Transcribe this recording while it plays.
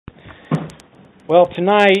Well,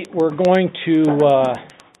 tonight we're going to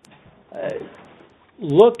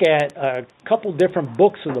look at a couple different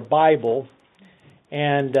books of the Bible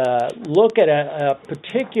and look at a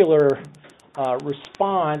particular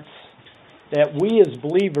response that we as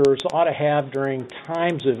believers ought to have during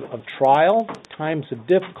times of trial, times of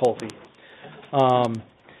difficulty.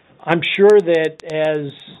 I'm sure that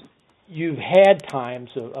as you've had times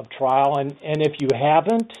of trial, and if you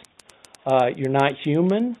haven't, you're not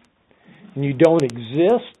human, and you don't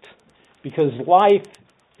exist, because life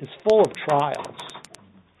is full of trials.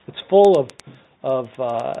 It's full of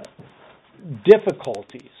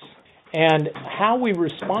difficulties. And how we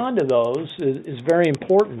respond to those is very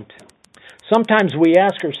important. Sometimes we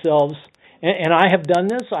ask ourselves, and I have done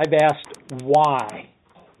this, I've asked, why?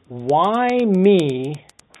 Why me?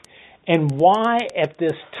 And why at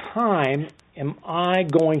this time am I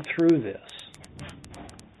going through this?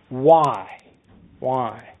 Why?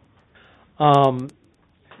 Why?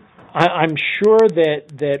 I'm sure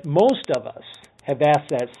that most of us have asked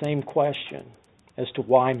that same question as to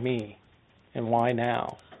why me and why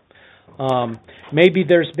now. Maybe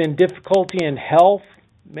there's been difficulty in health,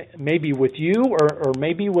 maybe with you or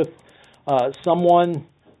maybe with someone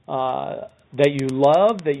that you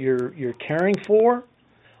love, that you're caring for.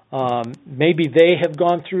 Maybe they have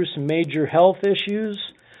gone through some major health issues.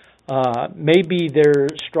 Maybe they're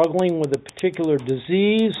struggling with a particular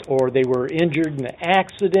disease, or they were injured in an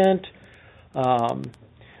accident. And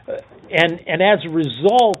as a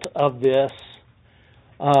result of this,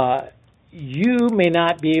 you may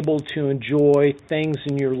not be able to enjoy things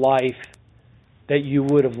in your life that you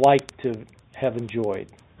would have liked to have enjoyed.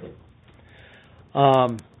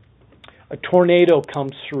 A tornado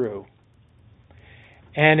comes through,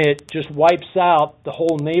 and it just wipes out the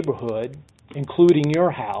whole neighborhood, including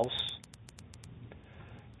your house.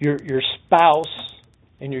 Your spouse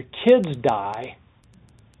and your kids die,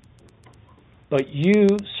 but you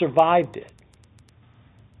survived it.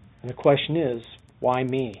 And the question is, why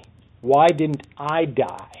me? Why didn't I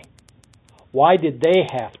die? Why did they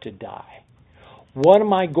have to die? What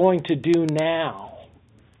am I going to do now?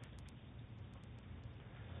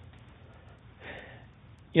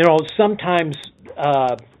 You know, sometimes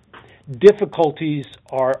difficulties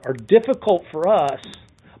are difficult for us,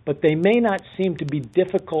 but they may not seem to be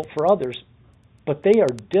difficult for others, but they are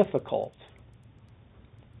difficult.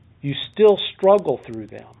 You still struggle through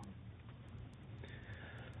them.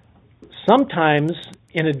 Sometimes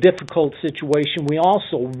in a difficult situation, we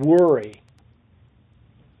also worry.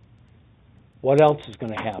 What else is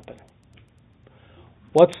going to happen?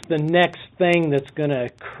 What's the next thing that's going to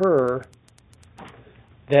occur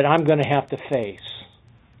that I'm going to have to face?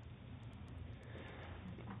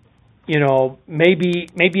 You know, maybe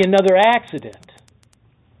another accident.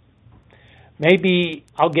 Maybe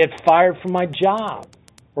I'll get fired from my job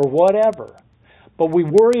or whatever. But we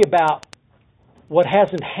worry about what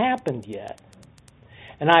hasn't happened yet.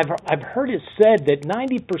 And I've heard it said that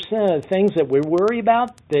 90% of the things that we worry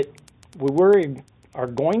about, that we worry are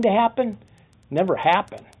going to happen, never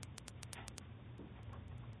happen.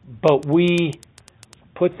 But we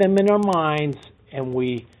put them in our minds, and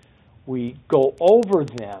we go over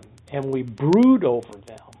them, and we brood over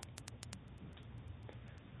them.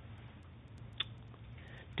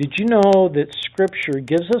 Did you know that Scripture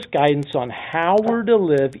gives us guidance on how we're to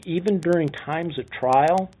live even during times of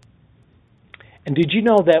trial? And did you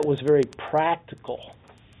know that was very practical?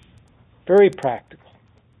 Very practical.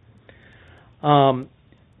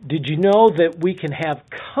 Did you know that we can have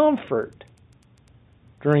comfort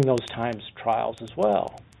during those times of trials as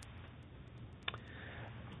well?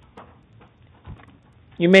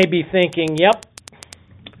 You may be thinking, yep,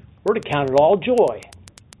 we're to count it all joy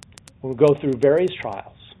when we go through various trials.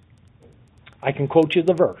 I can quote you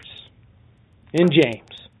the verse in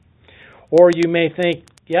James. Or you may think,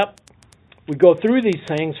 yep, we go through these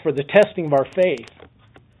things for the testing of our faith.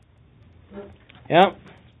 Yep.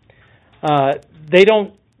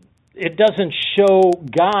 It doesn't show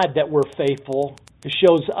God that we're faithful. It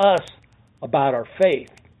shows us about our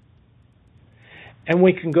faith. And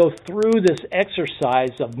we can go through this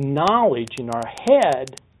exercise of knowledge in our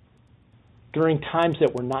head during times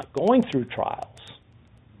that we're not going through trials.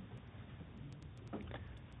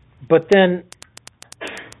 But then,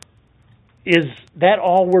 is that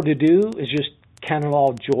all we're to do, is just count it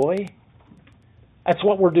all joy? That's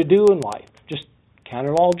what we're to do in life, just count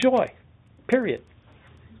it all joy, period.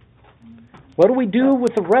 What do we do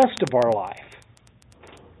with the rest of our life?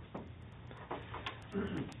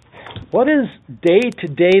 What is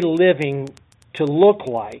day-to-day living to look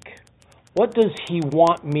like? What does He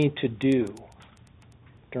want me to do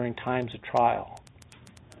during times of trial?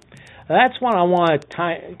 That's what I want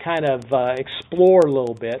to kind of explore a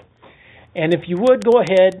little bit. And if you would, go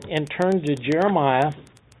ahead and turn to Jeremiah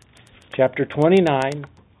chapter 29.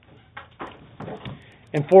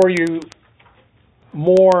 And for you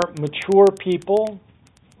more mature people,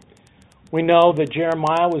 we know that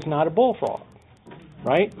Jeremiah was not a bullfrog,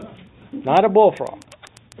 right? Not a bullfrog.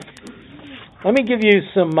 Let me give you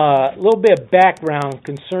some little bit of background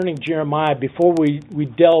concerning Jeremiah before we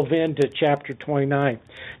delve into chapter 29.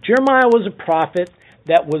 Jeremiah was a prophet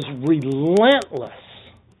that was relentless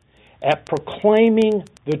at proclaiming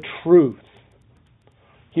the truth.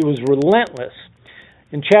 He was relentless.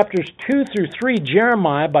 In chapters 2 through 3,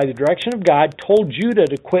 Jeremiah, by the direction of God, told Judah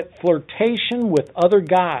to quit flirtation with other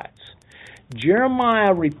gods.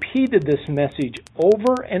 Jeremiah repeated this message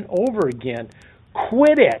over and over again.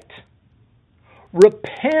 Quit it.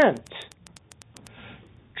 Repent.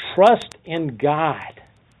 Trust in God.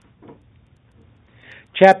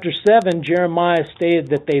 Chapter 7, Jeremiah stated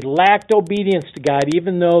that they lacked obedience to God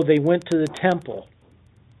even though they went to the temple.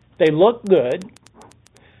 They looked good.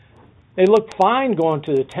 They looked fine going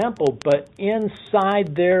to the temple, but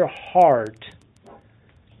inside their heart,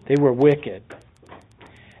 they were wicked.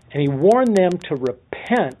 And he warned them to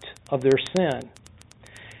repent of their sin.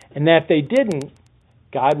 And that if they didn't,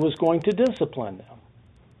 God was going to discipline them.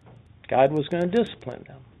 God was going to discipline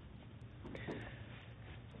them.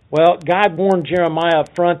 Well, God warned Jeremiah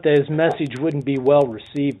up front that his message wouldn't be well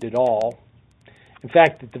received at all. In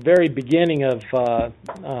fact, at the very beginning of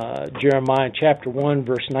Jeremiah chapter 1,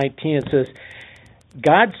 verse 19, it says,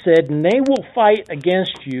 God said, "And they will fight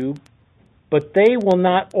against you, but they will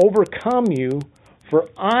not overcome you, for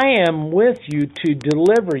I am with you to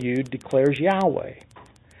deliver you, declares Yahweh."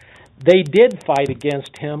 They did fight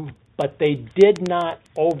against him, but they did not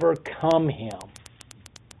overcome him.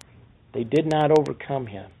 They did not overcome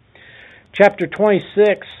him. Chapter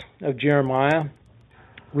 26 of Jeremiah,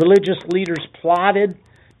 religious leaders plotted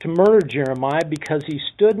to murder Jeremiah because he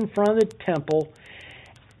stood in front of the temple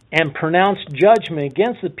and pronounced judgment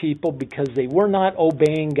against the people because they were not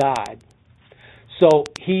obeying God. So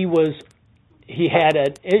he had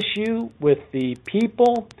an issue with the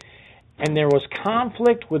people, and there was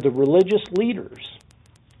conflict with the religious leaders.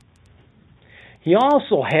 He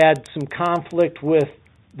also had some conflict with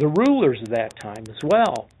the rulers of that time as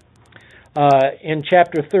well. In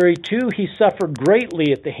chapter 32, he suffered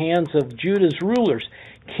greatly at the hands of Judah's rulers.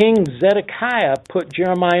 King Zedekiah put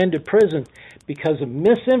Jeremiah into prison because of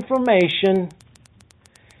misinformation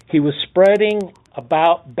he was spreading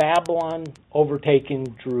about Babylon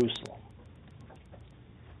overtaking Jerusalem.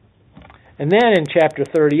 And then in chapter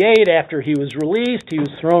 38, after he was released, he was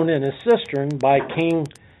thrown in a cistern by King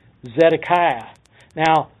Zedekiah.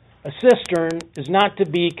 Now, a cistern is not to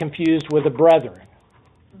be confused with a brethren.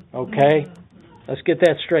 Okay? Let's get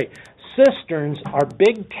that straight. Cisterns are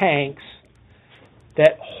big tanks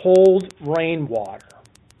that hold rainwater.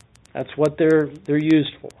 That's what they're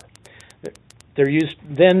used for.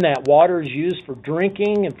 Then that water is used for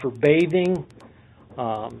drinking and for bathing,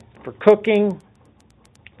 for cooking,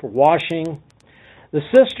 for washing. The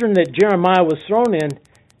cistern that Jeremiah was thrown in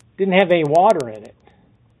didn't have any water in it.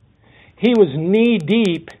 He was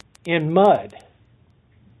knee-deep in mud.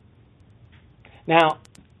 Now,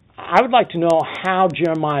 I would like to know how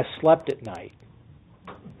Jeremiah slept at night.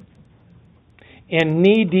 In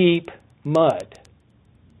knee-deep mud.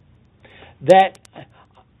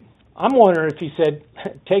 I'm wondering if he said,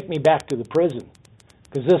 "Take me back to the prison,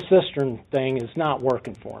 because this cistern thing is not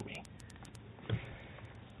working for me."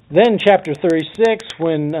 Then chapter 36,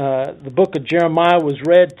 when the book of Jeremiah was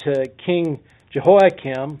read to King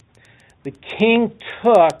Jehoiakim, the king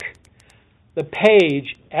took the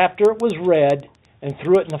page after it was read and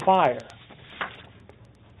threw it in the fire.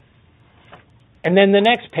 And then the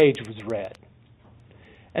next page was read.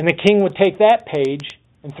 And the king would take that page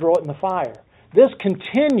and throw it in the fire. This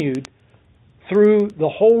continued through the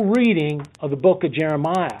whole reading of the book of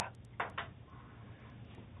Jeremiah.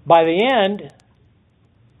 By the end,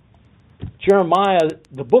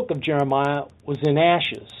 the book of Jeremiah was in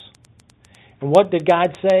ashes. And what did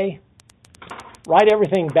God say? Write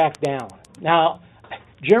everything back down. Now,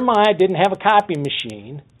 Jeremiah didn't have a copy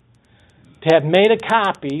machine to have made a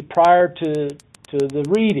copy prior to the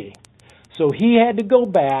reading. So he had to go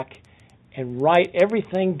back and write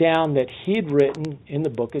everything down that he had written in the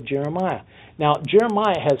book of Jeremiah. Now,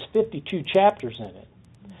 Jeremiah has 52 chapters in it.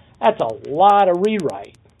 That's a lot of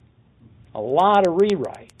rewrite. A lot of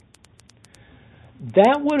rewrite.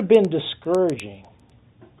 That would have been discouraging.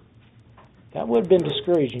 That would have been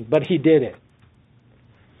discouraging, but he did it.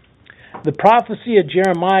 The prophecy of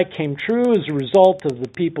Jeremiah came true as a result of the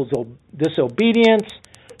people's disobedience,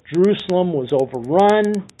 Jerusalem was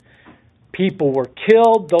overrun. People were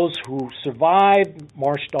killed. Those who survived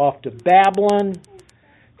marched off to Babylon.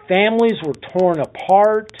 Families were torn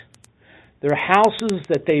apart. Their houses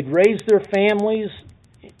that they'd raised their families,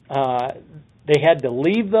 they had to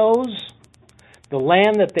leave those. The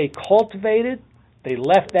land that they cultivated, they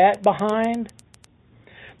left that behind.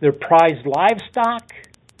 Their prized livestock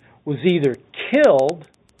was either killed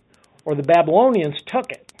or the Babylonians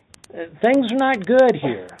took it. Things are not good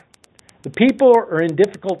here. The people are in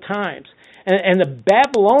difficult times. And the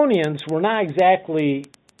Babylonians were not exactly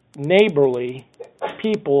neighborly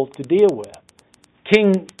people to deal with.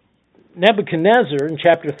 King Nebuchadnezzar in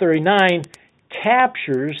chapter 39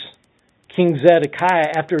 captures King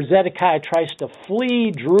Zedekiah after Zedekiah tries to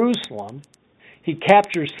flee Jerusalem. He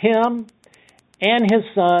captures him and his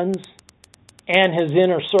sons and his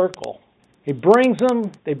inner circle. He brings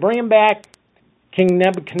them, they bring him back. King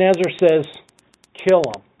Nebuchadnezzar says, kill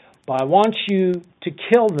them. But I want you to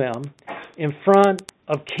kill them in front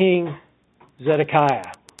of King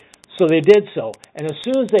Zedekiah. So they did so. And as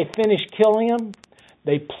soon as they finished killing him,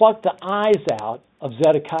 they plucked the eyes out of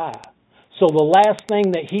Zedekiah. So the last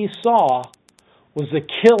thing that he saw was the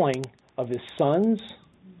killing of his sons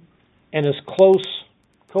and his close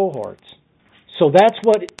cohorts. So that's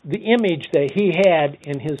what the image that he had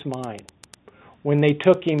in his mind when they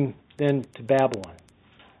took him then to Babylon.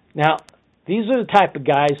 Now, these are the type of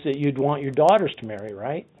guys that you'd want your daughters to marry,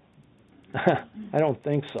 right? I don't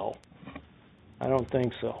think so. I don't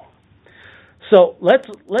think so. So let's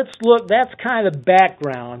look. That's kind of the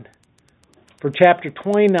background for chapter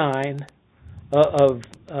 29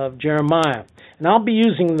 of Jeremiah. And I'll be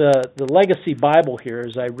using the Legacy Bible here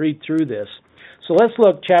as I read through this. So let's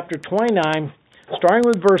look, chapter 29, starting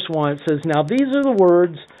with verse 1. It says, Now these are the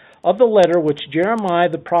words of the letter which Jeremiah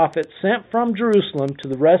the prophet sent from Jerusalem to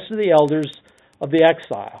the rest of the elders of the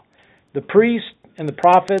exile, the priests and the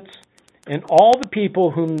prophets, and all the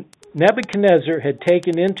people whom Nebuchadnezzar had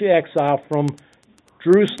taken into exile from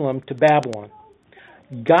Jerusalem to Babylon.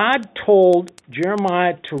 God told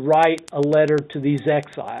Jeremiah to write a letter to these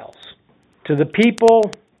exiles, to the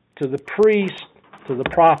people, to the priests, to the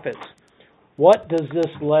prophets. What does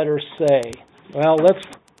this letter say? Well,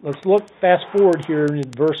 let's look fast forward here in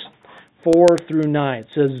verse 4 through 9. It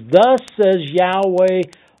says, Thus says Yahweh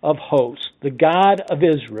of hosts, the God of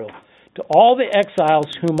Israel, to all the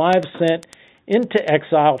exiles whom I have sent into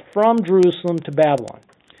exile from Jerusalem to Babylon.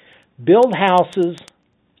 Build houses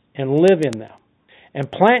and live in them,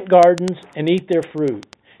 and plant gardens and eat their fruit.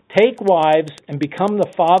 Take wives and become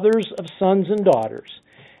the fathers of sons and daughters,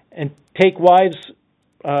 and take wives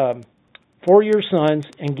for your sons,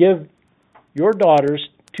 and give your daughters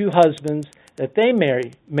to husbands, that they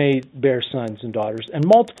may bear sons and daughters, and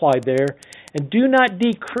multiply there, and do not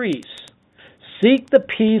decrease. Seek the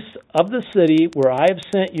peace of the city where I have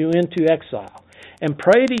sent you into exile, and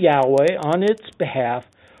pray to Yahweh on its behalf.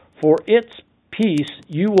 For its peace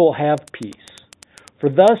you will have peace. For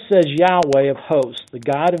thus says Yahweh of hosts, the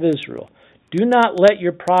God of Israel, Do not let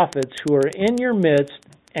your prophets who are in your midst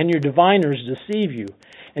and your diviners deceive you,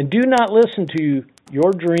 and do not listen to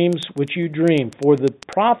your dreams which you dream, for the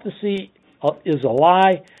prophecy is a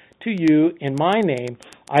lie to you in my name.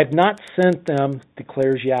 I have not sent them,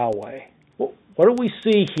 declares Yahweh. What do we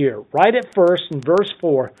see here? Right at first, in verse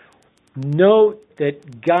 4, note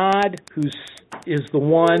that God is the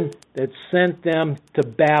one that sent them to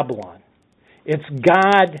Babylon. It's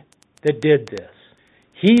God that did this.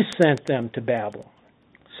 He sent them to Babylon.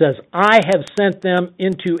 It says, I have sent them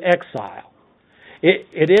into exile. It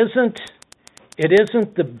isn't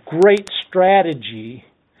the great strategy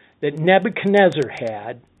that Nebuchadnezzar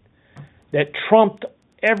had that trumped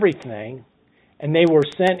everything, and they were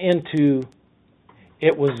sent into.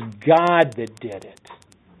 It was God that did it.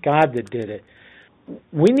 God that did it.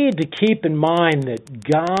 We need to keep in mind that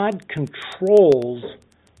God controls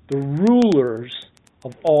the rulers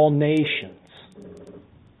of all nations.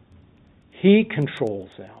 He controls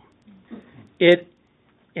them.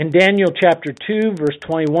 In Daniel chapter 2, verse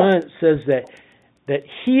 21, it says that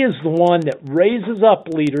He is the one that raises up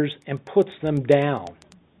leaders and puts them down.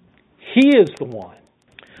 He is the one.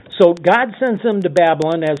 So God sends them to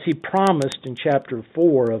Babylon as He promised in chapter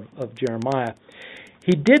 4 of Jeremiah.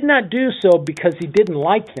 He did not do so because He didn't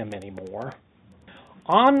like them anymore.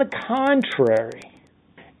 On the contrary,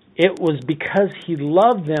 it was because He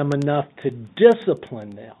loved them enough to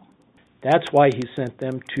discipline them. That's why He sent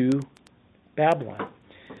them to Babylon.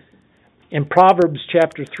 In Proverbs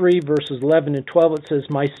chapter 3, verses 11 and 12, it says,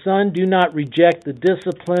 My son, do not reject the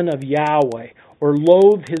discipline of Yahweh, or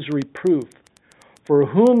loathe His reproof. For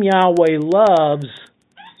whom Yahweh loves,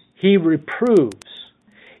 He reproves.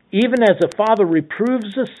 even as a father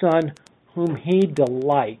reproves the son whom he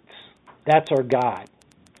delights. That's our God.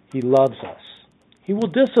 He loves us. He will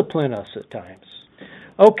discipline us at times.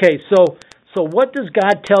 Okay, so what does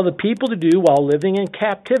God tell the people to do while living in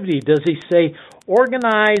captivity? Does he say,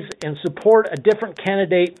 organize and support a different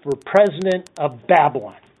candidate for president of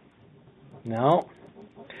Babylon? No.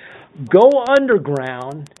 Go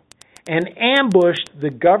underground and ambush the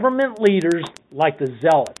government leaders like the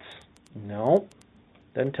zealots? No.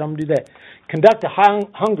 Doesn't tell them to do that. Conduct a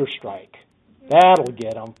hunger strike. That'll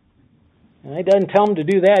get them. And it doesn't tell them to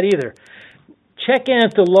do that either. Check in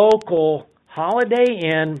at the local Holiday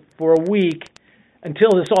Inn for a week until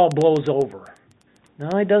this all blows over. No,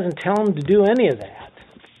 he doesn't tell them to do any of that.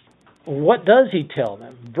 What does he tell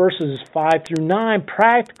them? Verses 5 through 9,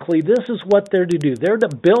 practically this is what they're to do. They're to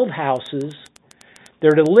build houses.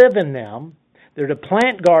 They're to live in them. They're to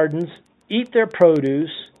plant gardens, eat their produce.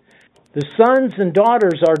 The sons and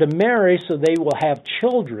daughters are to marry so they will have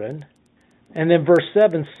children. And then verse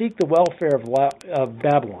 7, seek the welfare of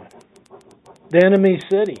Babylon, the enemy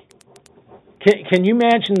city. Can you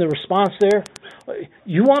imagine the response there?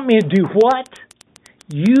 You want me to do what?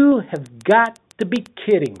 You have got to be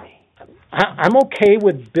kidding me. I'm okay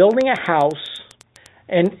with building a house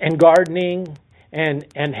and gardening and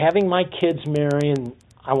having my kids marry, and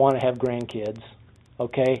I want to have grandkids.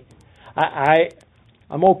 Okay?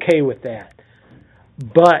 I'm okay with that.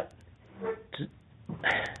 But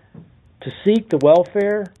to seek the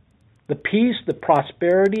welfare, the peace, the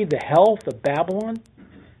prosperity, the health of Babylon?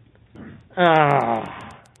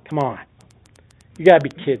 Come on. You got to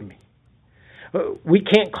be kidding me. We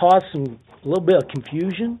can't cause a little bit of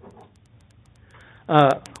confusion.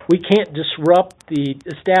 We can't disrupt the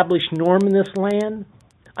established norm in this land.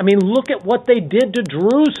 I mean, look at what they did to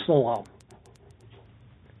Jerusalem.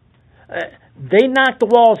 They knocked the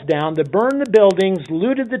walls down, they burned the buildings,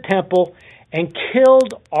 looted the temple, and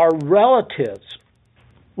killed our relatives.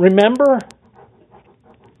 Remember?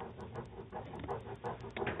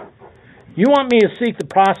 You want me to seek the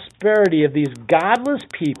prosperity of these godless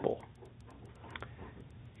people?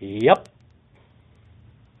 Yep.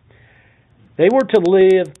 They were to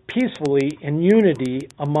live peacefully in unity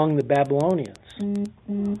among the Babylonians.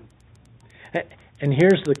 Mm-hmm. And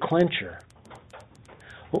here's the clincher.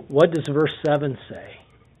 What does verse 7 say?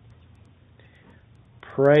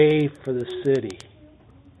 Pray for the city.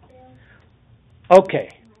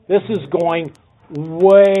 Okay, this is going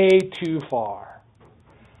way too far.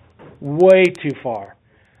 Way too far.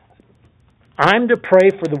 I'm to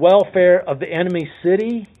pray for the welfare of the enemy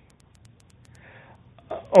city?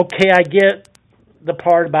 Okay, I get the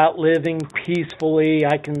part about living peacefully.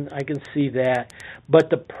 I can see that. But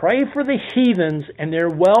to pray for the heathens and their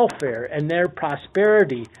welfare and their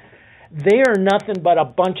prosperity, they are nothing but a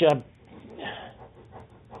bunch of...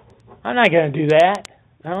 I'm not going to do that.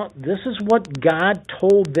 No, this is what God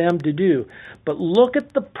told them to do. But look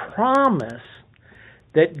at the promise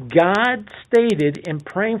that God stated in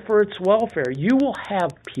praying for its welfare. You will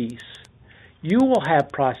have peace. You will have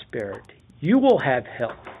prosperity. You will have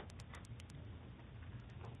health.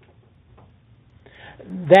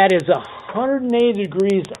 That is 180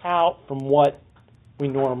 degrees out from what we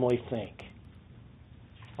normally think.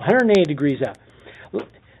 180 degrees out.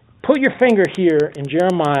 Put your finger here in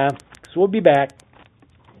Jeremiah, because we'll be back,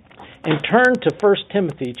 and turn to 1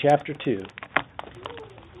 Timothy chapter 2.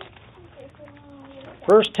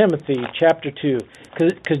 1 Timothy chapter 2.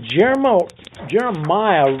 Because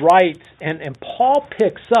Jeremiah writes, and Paul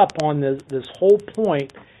picks up on this whole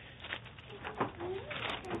point.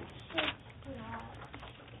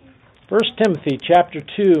 1 Timothy chapter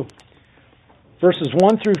 2, verses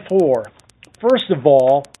 1 through 4. First of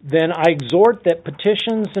all, then I exhort that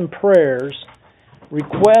petitions and prayers,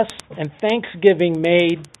 requests and thanksgiving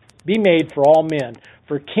be made for all men,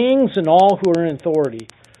 for kings and all who are in authority,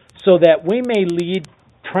 so that we may lead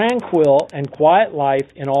tranquil and quiet life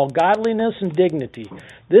in all godliness and dignity.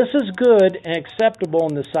 This is good and acceptable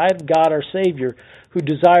in the sight of God our Savior, who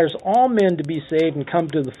desires all men to be saved and come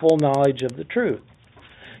to the full knowledge of the truth.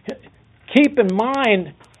 Keep in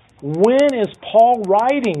mind, when is Paul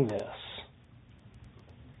writing this?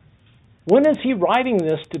 When is he writing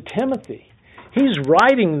this to Timothy? He's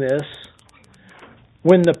writing this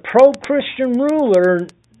when the pro-Christian ruler,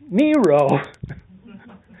 Nero,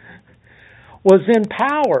 was in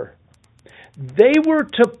power. They were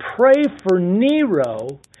to pray for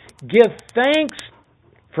Nero, give thanks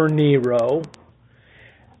for Nero,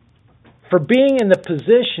 for being in the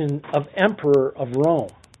position of emperor of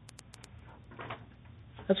Rome.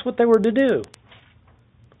 That's what they were to do.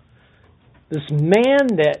 This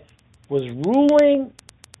man that was ruling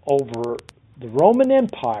over the Roman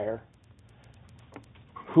Empire,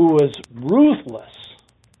 who was ruthless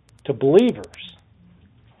to believers,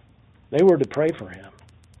 they were to pray for him.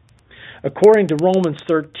 According to Romans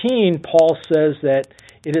 13, Paul says that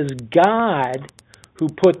it is God who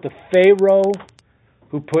put the Pharaoh,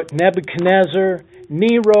 who put Nebuchadnezzar,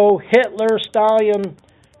 Nero, Hitler, Stalin,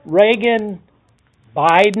 Reagan,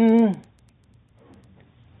 Biden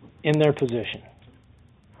in their position.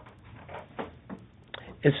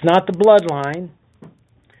 It's not the bloodline,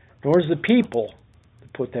 nor is the people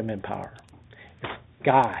that put them in power. It's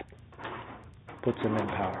God puts them in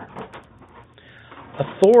power.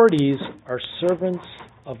 Authorities are servants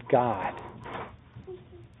of God,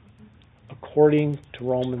 according to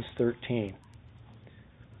Romans 13.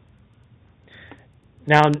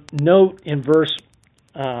 Now, note in verse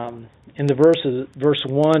 1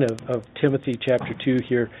 of Timothy chapter 2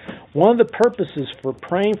 here, one of the purposes for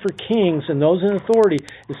praying for kings and those in authority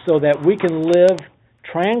is so that we can live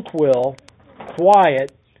tranquil,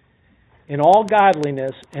 quiet, in all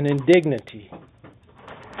godliness and in dignity.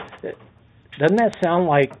 Doesn't that sound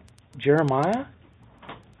like Jeremiah?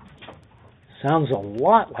 Sounds a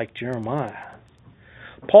lot like Jeremiah.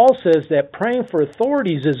 Paul says that praying for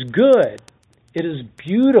authorities is good. It is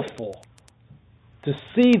beautiful to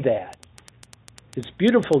see that. It's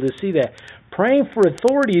beautiful to see that. Praying for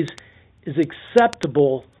authorities is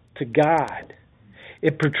acceptable to God.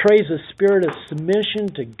 It portrays a spirit of submission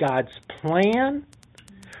to God's plan,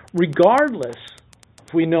 regardless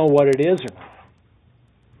if we know what it is or not.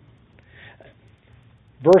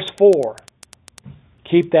 Verse 4.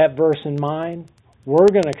 Keep that verse in mind. We're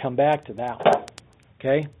going to come back to that one.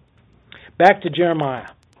 Okay? Back to Jeremiah.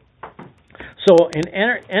 So in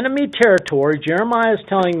enemy territory, Jeremiah is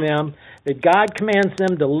telling them that God commands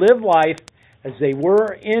them to live life as they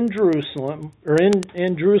were in Jerusalem, or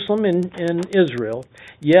in Jerusalem in Israel.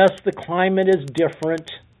 Yes, the climate is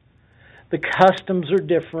different. The customs are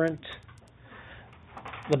different.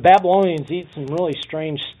 The Babylonians eat some really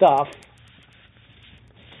strange stuff.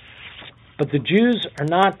 But the Jews are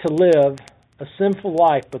not to live a sinful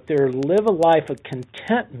life, but they're to live a life of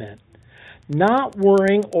contentment, not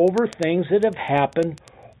worrying over things that have happened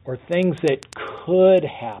or things that could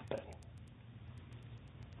happen.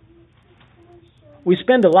 We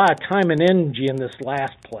spend a lot of time and energy in this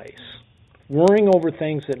last place, worrying over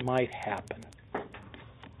things that might happen.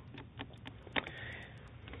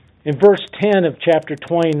 In verse 10 of chapter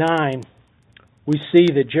 29, we see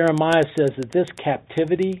that Jeremiah says that this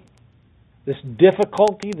captivity, this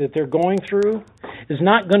difficulty that they're going through, is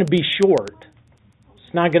not going to be short.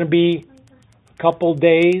 It's not going to be a couple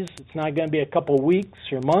days. It's not going to be a couple weeks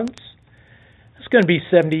or months. It's going to be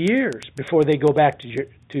 70 years before they go back to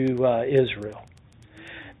Israel.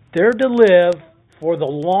 They're to live for the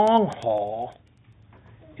long haul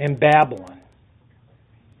in Babylon.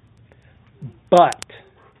 But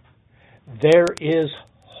there is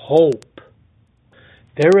hope.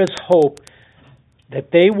 There is hope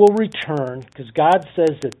that they will return, because God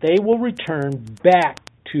says that they will return back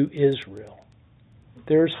to Israel.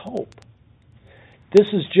 There's hope. This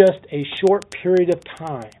is just a short period of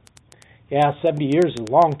time. Yeah, 70 years is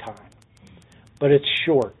a long time, but it's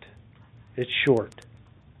short. It's short.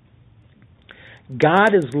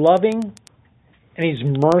 God is loving and He's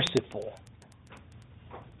merciful.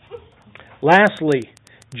 Lastly,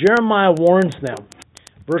 Jeremiah warns them.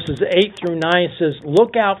 Verses 8 through 9 says,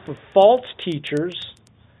 look out for false teachers.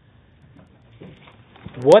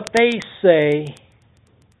 What they say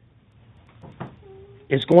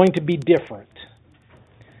is going to be different.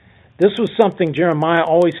 This was something Jeremiah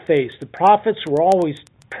always faced. The prophets were always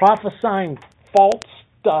prophesying false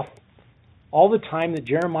stuff all the time that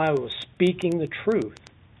Jeremiah was speaking the truth.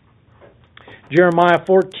 Jeremiah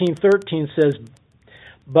 14:13 says,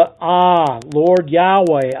 but Lord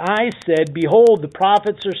Yahweh, I said, behold, the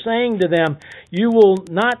prophets are saying to them, you will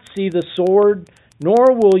not see the sword,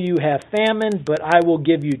 nor will you have famine, but I will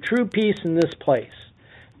give you true peace in this place.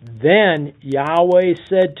 Then Yahweh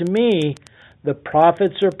said to me, the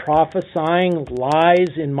prophets are prophesying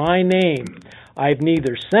lies in my name. I have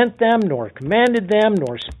neither sent them, nor commanded them,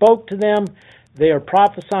 nor spoke to them. They are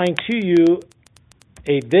prophesying to you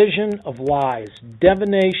a vision of lies,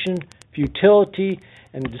 divination, futility,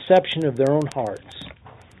 and deception of their own hearts.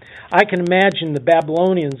 I can imagine the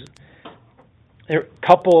Babylonians, a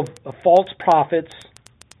couple of false prophets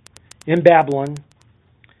in Babylon.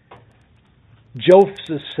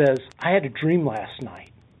 Joseph says, I had a dream last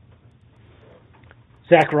night.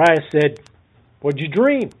 Zechariah said, what'd you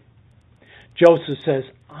dream? Joseph says,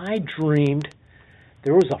 I dreamed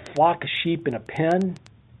there was a flock of sheep in a pen,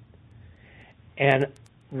 and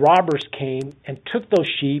robbers came and took those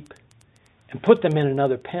sheep and put them in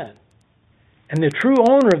another pen. And the true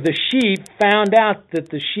owner of the sheep found out that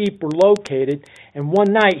the sheep were located, and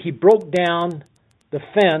one night he broke down the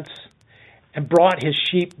fence and brought his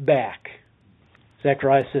sheep back.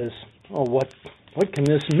 Zechariah says, "Oh, what can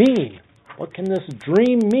this mean? What can this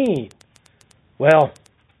dream mean?" "Well,"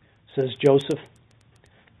 says Joseph,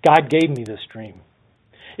 "God gave me this dream.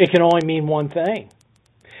 It can only mean one thing.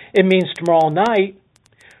 It means tomorrow night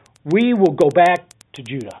we will go back to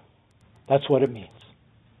Judah. That's what it means."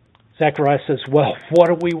 Zechariah says, "Well, what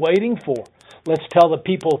are we waiting for? Let's tell the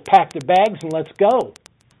people to pack their bags and let's go."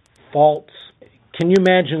 False. Can you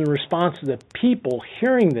imagine the response of the people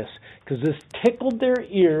hearing this? Because this tickled their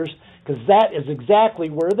ears, because that is exactly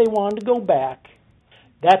where they wanted to go back.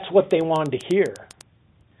 That's what they wanted to hear.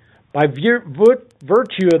 By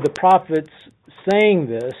virtue of the prophets saying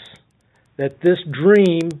this, that this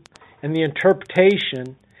dream and the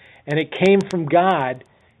interpretation, and it came from God,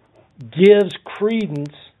 gives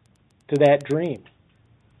credence to that dream.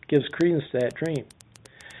 Gives credence to that dream.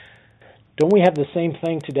 Don't we have the same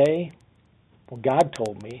thing today? Well, God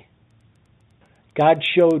told me. God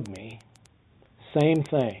showed me. Same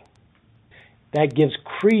thing. That gives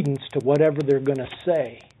credence to whatever they're going to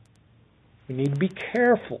say. We need to be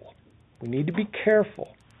careful. We need to be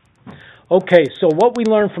careful. Okay, so what we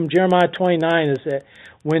learn from Jeremiah 29 is that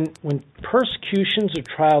when persecutions or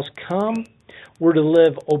trials come, we're to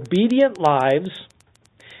live obedient lives.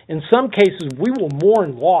 In some cases, we will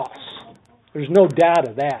mourn loss. There's no doubt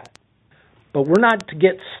of that. But we're not to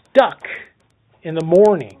get stuck in the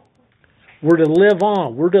mourning. We're to live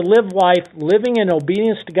on. We're to live life living in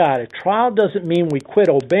obedience to God. A trial doesn't mean we quit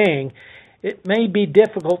obeying. It may be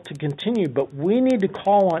difficult to continue, but we need to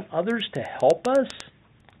call on others to help us.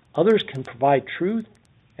 Others can provide truth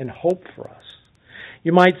and hope for us.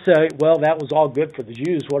 You might say, well, that was all good for the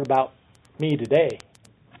Jews. What about me today?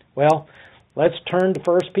 Well, let's turn to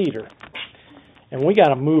 1 Peter. And we got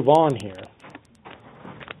to move on here.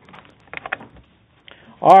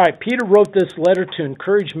 All right, Peter wrote this letter to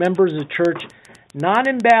encourage members of the church, not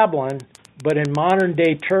in Babylon, but in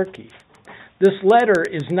modern-day Turkey. This letter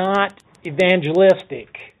is not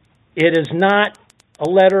evangelistic. It is not a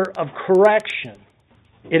letter of correction.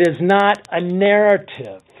 It is not a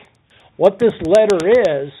narrative. What this letter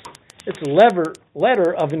is, it's a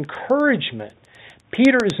letter of encouragement.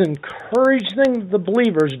 Peter is encouraging the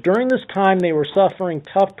believers during this time they were suffering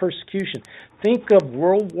tough persecution. Think of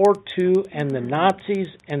World War II and the Nazis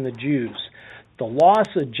and the Jews. The loss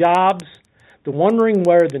of jobs, the wondering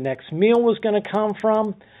where the next meal was going to come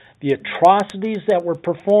from, the atrocities that were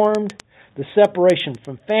performed, the separation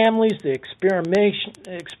from families, the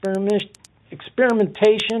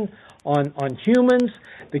experimentation on humans,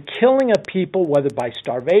 the killing of people, whether by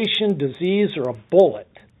starvation, disease, or a bullet.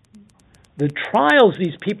 The trials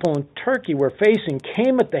these people in Turkey were facing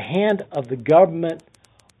came at the hand of the government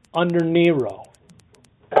under Nero,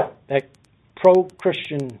 that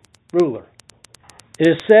pro-Christian ruler. It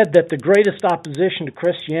is said that the greatest opposition to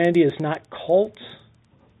Christianity is not cults,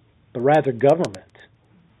 but rather government.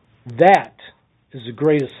 That is the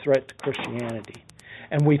greatest threat to Christianity.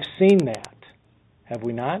 And we've seen that, have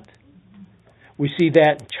we not? We see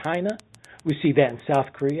that in China. We see that in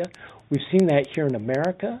South Korea. We've seen that here in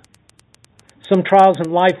America. Some trials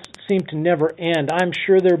in life seem to never end. I'm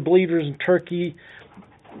sure there are believers in Turkey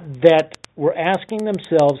that were asking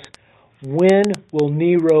themselves, when will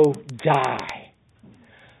Nero die?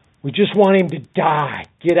 We just want him to die.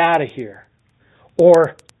 Get out of here.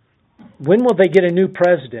 Or, when will they get a new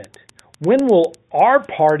president? When will our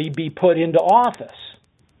party be put into office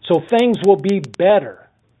so things will be better?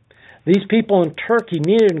 These people in Turkey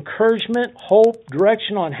needed encouragement, hope,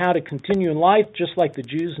 direction on how to continue in life, just like the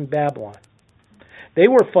Jews in Babylon. They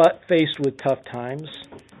were faced with tough times,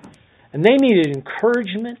 and they needed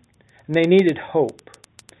encouragement, and they needed hope.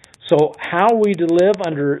 So how are we to live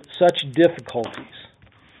under such difficulties?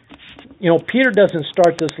 You know, Peter doesn't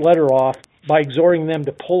start this letter off by exhorting them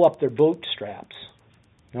to pull up their bootstraps.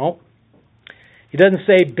 No. He doesn't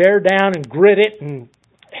say bear down and grit it and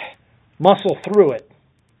muscle through it.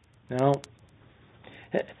 No.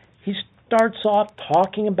 He starts off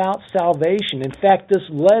talking about salvation. In fact, this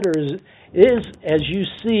letter is, as you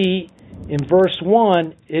see in verse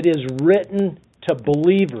 1, it is written to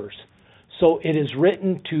believers. So it is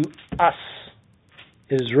written to us.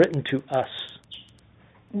 It is written to us.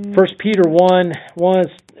 1 Peter 1,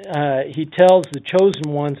 he tells the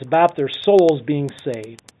chosen ones about their souls being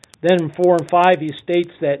saved. Then in 4 and 5, he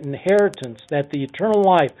states that inheritance, that the eternal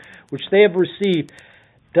life which they have received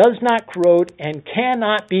does not corrode and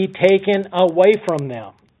cannot be taken away from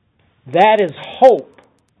them. That is hope.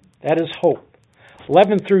 That is hope.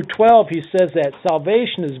 11 through 12, he says that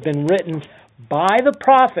salvation has been written by the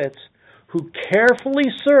prophets who carefully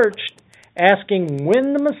searched, asking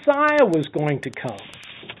when the Messiah was going to come.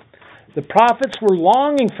 The prophets were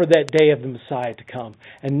longing for that day of the Messiah to come.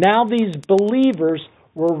 And now these believers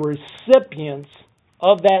were recipients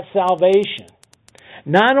of that salvation.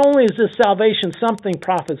 Not only is this salvation something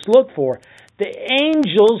prophets look for, the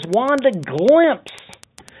angels wanted a glimpse.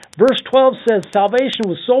 Verse 12 says, salvation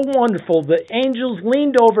was so wonderful that angels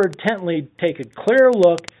leaned over intently to take a clear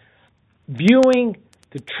look, viewing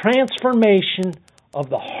the transformation of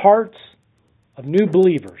the hearts of new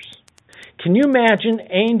believers. Can you imagine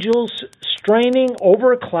angels straining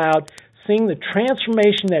over a cloud, seeing the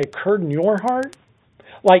transformation that occurred in your heart?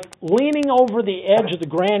 Like leaning over the edge of the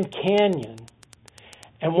Grand Canyon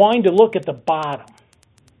and wanting to look at the bottom.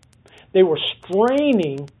 They were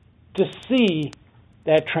straining to see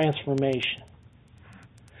that transformation.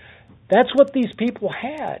 That's what these people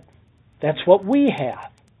had. That's what we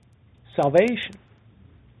have. Salvation.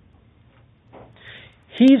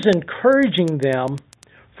 He's encouraging them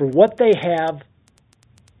for what they have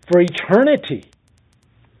for eternity.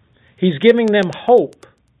 He's giving them hope.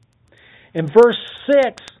 In verse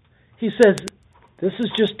 6, he says, this is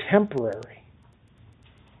just temporary.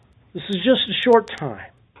 This is just a short time.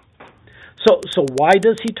 So why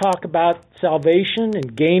does he talk about salvation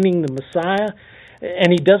and gaining the Messiah?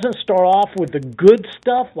 And he doesn't start off with the good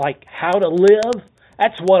stuff like how to live.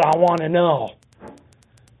 That's what I want to know.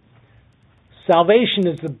 Salvation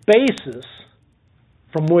is the basis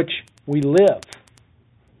from which we live.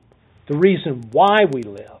 The reason why we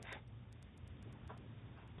live.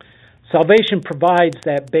 Salvation provides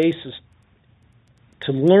that basis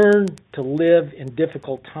to learn to live in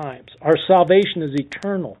difficult times. Our salvation is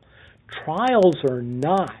eternal. Trials are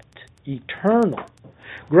not eternal.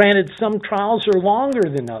 Granted, some trials are longer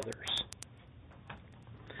than others.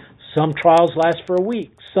 Some trials last for a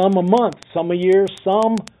week, some a month, some a year,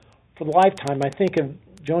 some for the lifetime. I think of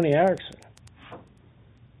Joni Eareckson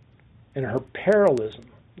and her parallelism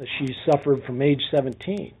that she suffered from age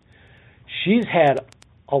 17. She's had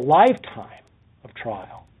a lifetime of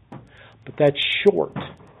trial, but that's short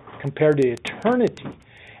compared to eternity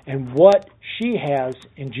and what she has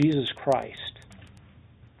in Jesus Christ.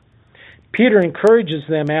 Peter encourages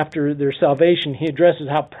them after their salvation. He addresses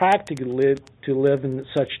how practically to live in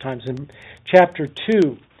such times. In chapter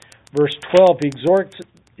 2, verse 12, he exhorts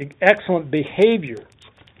excellent behavior.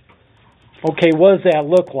 Okay, what does that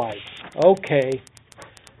look like? Okay,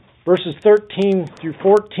 verses 13 through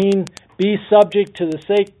 14, be subject to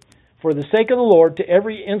for the sake of the Lord, to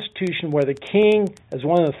every institution, whether king as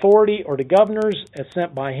one authority or to governors as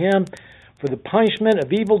sent by him, for the punishment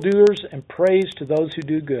of evildoers and praise to those who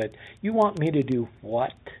do good. You want me to do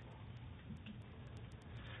what?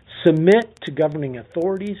 Submit to governing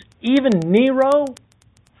authorities, even Nero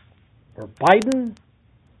or Biden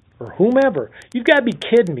or whomever. You've got to be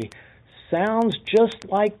kidding me. Sounds just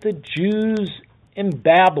like the Jews in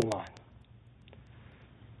Babylon.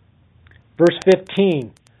 Verse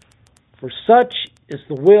 15, for such is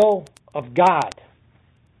the will of God.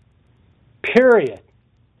 Period.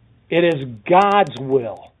 It is God's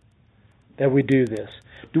will that we do this.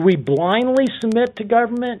 Do we blindly submit to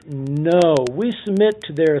government? No. We submit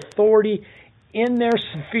to their authority in their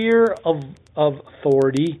sphere of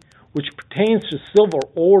authority, which pertains to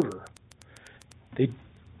civil order.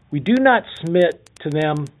 We do not submit to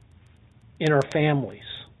them in our families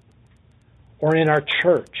or in our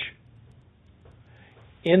church.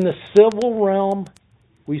 In the civil realm,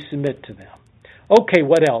 we submit to them. Okay,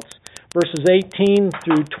 what else? Verses 18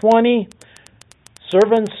 through 20,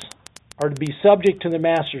 servants are to be subject to their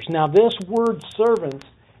masters. Now, this word servants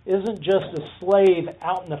isn't just a slave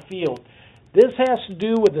out in the field. This has to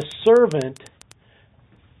do with a servant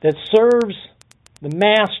that serves the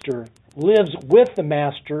master, lives with the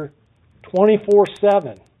master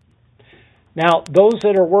 24/7. Now, those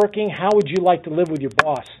that are working, how would you like to live with your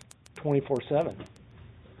boss 24/7?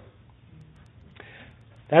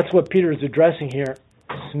 That's what Peter is addressing here.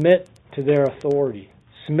 Submit to their authority.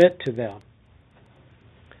 Submit to them.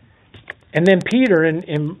 And then Peter,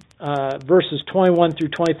 in verses 21 through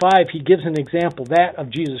 25, he gives an example, that of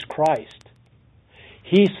Jesus Christ.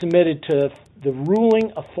 He submitted to the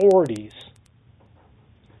ruling authorities.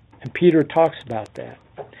 And Peter talks about that.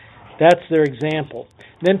 That's their example.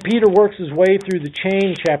 Then Peter works his way through the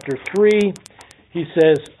chain, chapter 3. He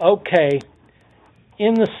says, okay,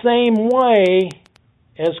 in the same way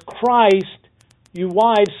as Christ, you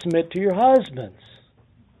wives submit to your husbands.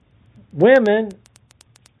 Women,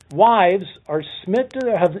 wives, are submit to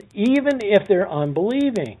their husbands even if they're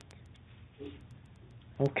unbelieving.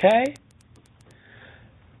 Okay?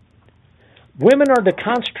 Women are to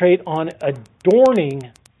concentrate on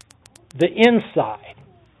adorning the inside,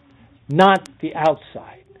 not the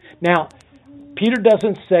outside. Now, Peter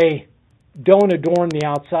doesn't say, don't adorn the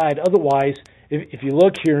outside. Otherwise, if you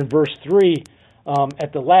look here in verse 3,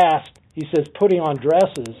 at the last, he says putting on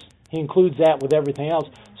dresses. He includes that with everything else,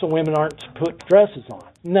 so women aren't to put dresses on.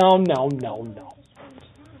 No.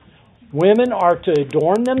 Women are to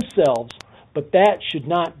adorn themselves, but that should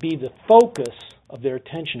not be the focus of their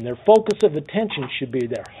attention. Their focus of attention should be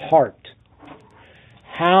their heart.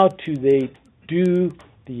 How do they do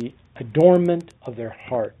the adornment of their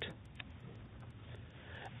heart?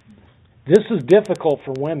 This is difficult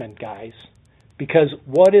for women, guys, because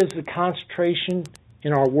what is the concentration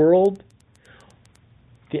in our world?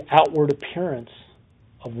 The outward appearance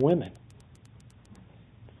of women.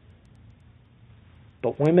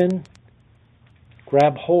 But women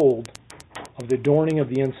grab hold of the adorning of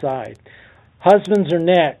the inside. Husbands are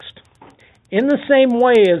next. In the same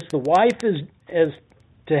way as the wife is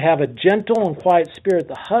to have a gentle and quiet spirit,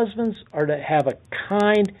 the husbands are to have a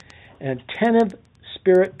kind and attentive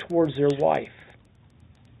spirit towards their wife.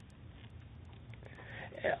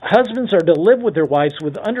 Husbands are to live with their wives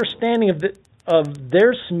with understanding of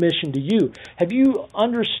their submission to you. Have you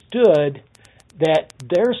understood that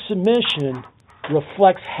their submission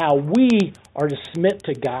reflects how we are to submit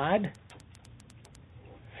to God?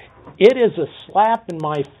 It is a slap in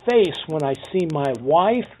my face when I see my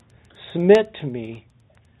wife submit to me,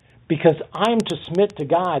 because I'm to submit to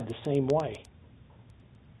God the same way.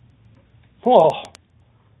 Whoa.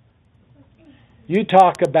 You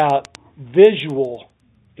talk about visual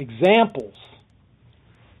examples.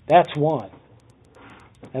 That's one.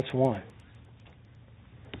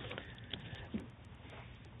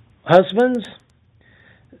 Husbands,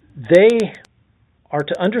 they are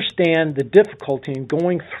to understand the difficulty in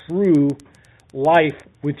going through life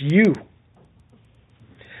with you.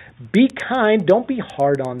 Be kind. Don't be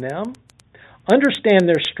hard on them. Understand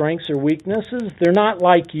their strengths or weaknesses. They're not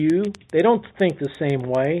like you. They don't think the same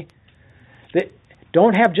way. They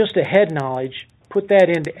don't have just a head knowledge. Put that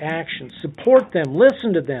into action. Support them.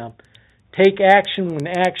 Listen to them. Take action when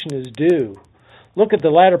action is due. Look at the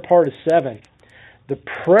latter part of 7. The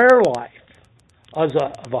prayer life of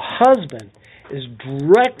a husband is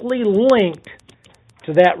directly linked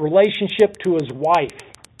to that relationship to his wife.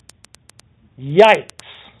 Yikes,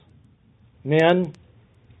 men.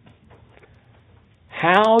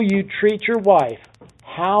 How you treat your wife,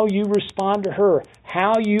 how you respond to her,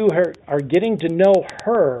 how you are getting to know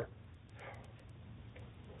her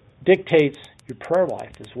dictates your prayer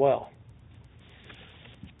life as well.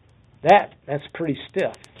 That's pretty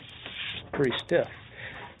stiff. Pretty stiff.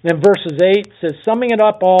 Then verses 8 says, summing it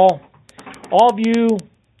up all of you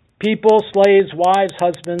people, slaves, wives,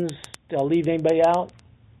 husbands, did I leave anybody out?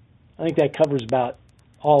 I think that covers about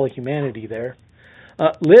all of humanity there.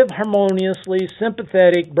 Live harmoniously,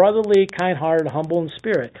 sympathetic, brotherly, kind-hearted, humble in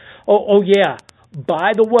spirit. Oh yeah.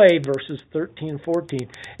 By the way, verses 13 and 14,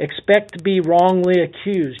 expect to be wrongly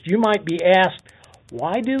accused. You might be asked,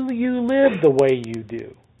 why do you live the way you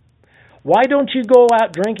do? Why don't you go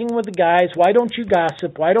out drinking with the guys? Why don't you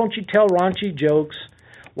gossip? Why don't you tell raunchy jokes?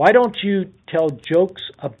 Why don't you tell jokes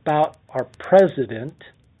about our president?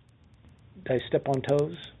 Did I step on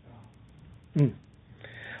toes?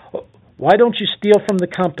 Why don't you steal from the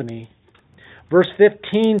company? Verse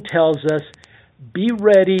 15 tells us, be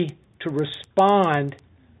ready to respond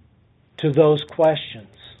to those questions.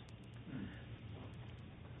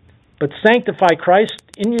 But sanctify Christ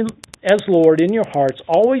in you as Lord in your hearts,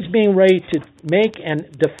 always being ready to make an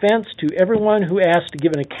defense to everyone who asks to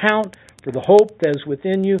give an account for the hope that is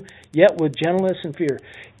within you, yet with gentleness and fear.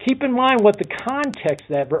 Keep in mind what the context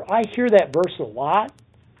of that verse. I hear that verse a lot,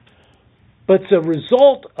 but it's a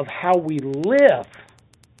result of how we live.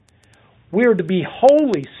 We're to be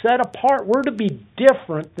holy, set apart. We're to be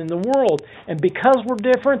different than the world. And because we're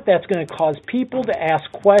different, that's going to cause people to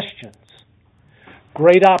ask questions.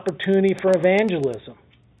 Great opportunity for evangelism.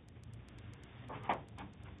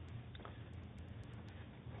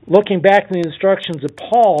 Looking back in the instructions of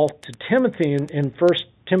Paul to Timothy in 1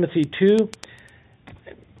 Timothy 2,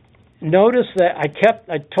 notice that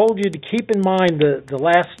I told you to keep in mind the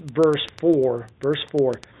last verse 4.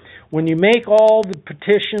 When you make all the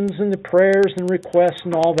petitions and the prayers and requests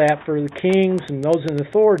and all that for the kings and those in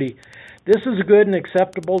authority, this is a good and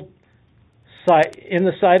acceptable sight in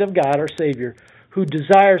the sight of God, our Savior, who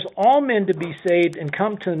desires all men to be saved and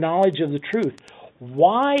come to the knowledge of the truth.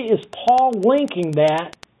 Why is Paul linking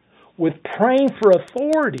that with praying for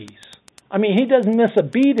authorities? I mean, he doesn't miss a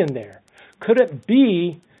beat in there. Could it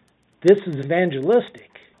be this is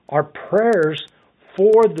evangelistic? Our prayers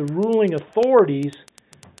for the ruling authorities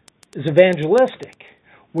is evangelistic.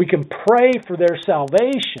 We can pray for their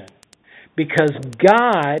salvation because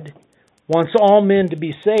God wants all men to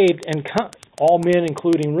be saved, and all men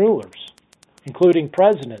including rulers, including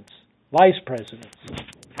presidents, vice presidents,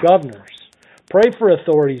 governors. Pray for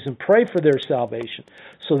authorities and pray for their salvation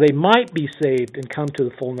so they might be saved and come to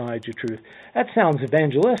the full knowledge of truth. That sounds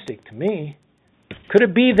evangelistic to me. Could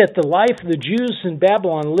it be that the life of the Jews in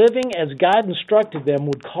Babylon, living as God instructed them,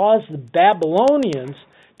 would cause the Babylonians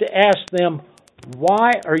to ask them,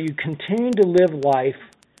 why are you continuing to live life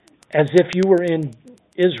as if you were in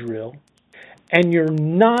Israel, and you're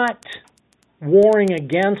not warring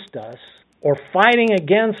against us or fighting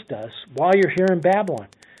against us while you're here in Babylon?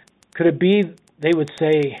 Could it be they would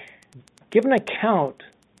say, give an account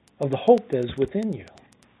of the hope that is within you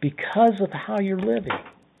because of how you're living?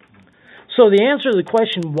 So the answer to the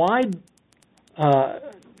question,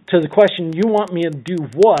 to the question, you want me to do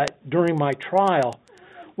what during my trial,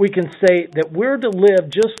 we can say that we're to live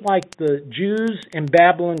just like the Jews in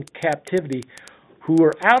Babylon captivity who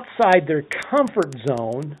are outside their comfort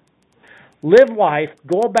zone, live life,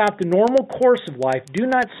 go about the normal course of life, do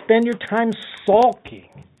not spend your time sulking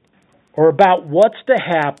or about what's to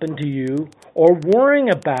happen to you or worrying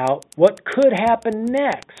about what could happen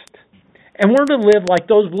next. And we're to live like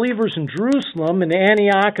those believers in Jerusalem and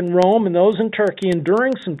Antioch and Rome and those in Turkey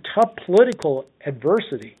enduring some tough political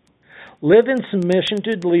adversity. Live in submission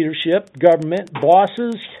to leadership, government,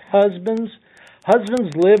 bosses, husbands.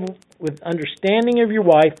 Husbands, live with understanding of your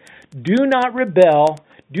wife. Do not rebel.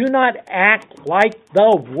 Do not act like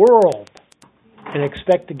the world and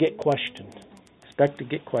expect to get questioned. Expect to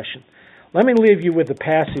get questioned. Let me leave you with a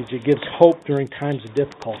passage that gives hope during times of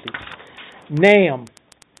difficulty. Nahum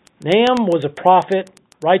was a prophet,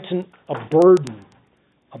 writes a burden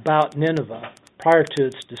about Nineveh prior to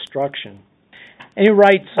its destruction. And he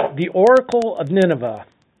writes, the oracle of Nineveh,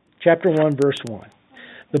 chapter 1, verse 1.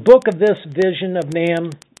 The book of this vision of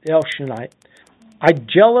Nahum the Elshonite. A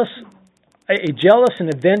jealous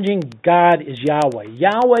and avenging God is Yahweh.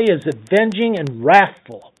 Yahweh is avenging and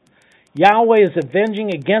wrathful. Yahweh is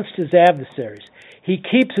avenging against his adversaries. He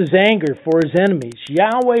keeps his anger for his enemies.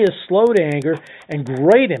 Yahweh is slow to anger and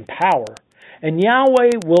great in power. And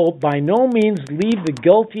Yahweh will by no means leave the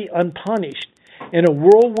guilty unpunished. In a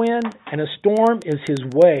whirlwind and a storm is his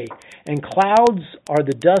way, and clouds are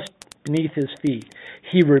the dust beneath his feet.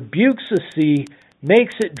 He rebukes the sea,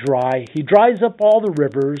 makes it dry. He dries up all the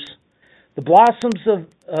rivers. The blossoms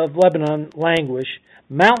of Lebanon languish.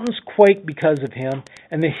 Mountains quake because of him,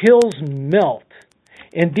 and the hills melt.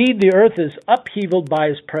 Indeed, the earth is upheaved by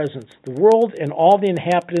his presence, the world and all the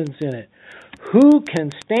inhabitants in it. Who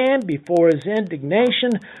can stand before his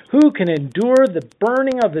indignation? Who can endure the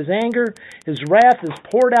burning of his anger? His wrath is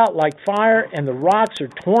poured out like fire, and the rocks are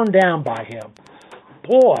torn down by him.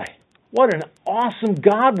 Boy, what an awesome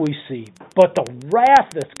God we see, but the wrath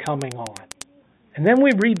that's coming on. And then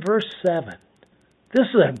we read verse 7. This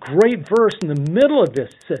is a great verse in the middle of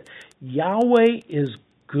this. It says, Yahweh is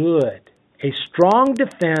good, a strong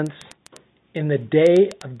defense in the day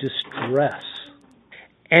of distress.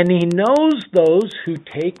 And he knows those who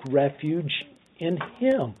take refuge in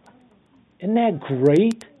him. Isn't that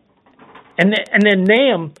great? And then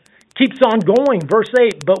Nahum keeps on going, verse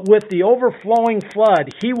 8, but with the overflowing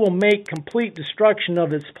flood, he will make complete destruction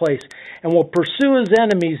of its place and will pursue his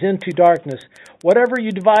enemies into darkness. Whatever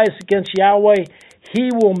you devise against Yahweh,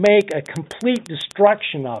 he will make a complete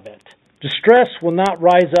destruction of it. Distress will not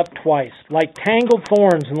rise up twice. Like tangled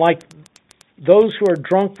thorns and like those who are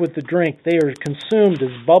drunk with the drink, they are consumed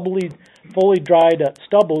as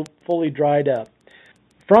stubble fully dried up.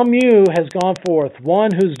 From you has gone forth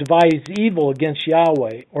one who's devised evil against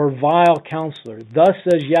Yahweh, or vile counselor. Thus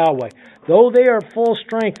says Yahweh, though they are full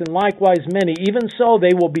strength and likewise many, even so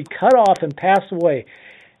they will be cut off and pass away.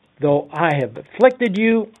 Though I have afflicted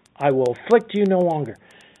you, I will afflict you no longer.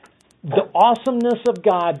 The awesomeness of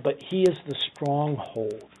God, but he is the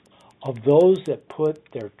stronghold of those that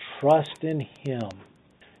put their trust in him.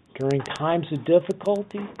 During times of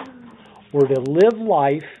difficulty, we're to live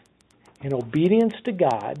life in obedience to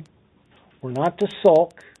God. We're not to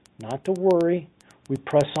sulk, not to worry. We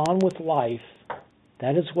press on with life.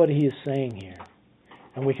 That is what he is saying here.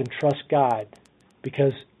 And we can trust God,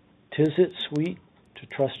 because 'tis it sweet to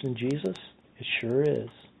trust in Jesus? It sure is.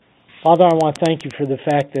 Father, I want to thank you for the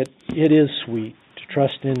fact that it is sweet to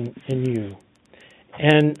trust in you.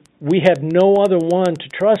 And we have no other one to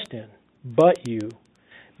trust in but you,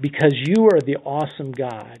 because you are the awesome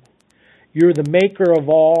God. You're the maker of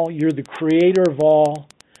all. You're the creator of all.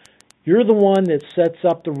 You're the one that sets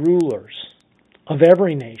up the rulers of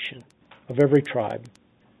every nation, of every tribe.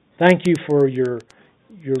 Thank you for your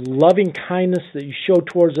loving kindness that you show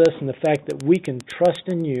towards us and the fact that we can trust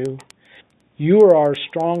in you. You are our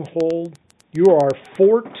stronghold. You are our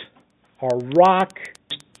fort, our rock,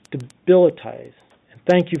 stabilize. And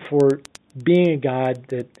thank you for being a God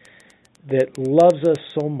that loves us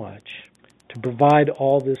so much to provide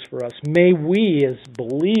all this for us. May we as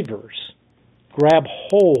believers grab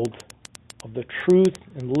hold of the truth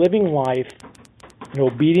and living life in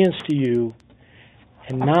obedience to you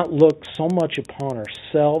and not look so much upon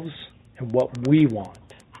ourselves and what we want.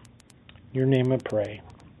 In your name I pray.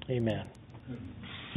 Amen.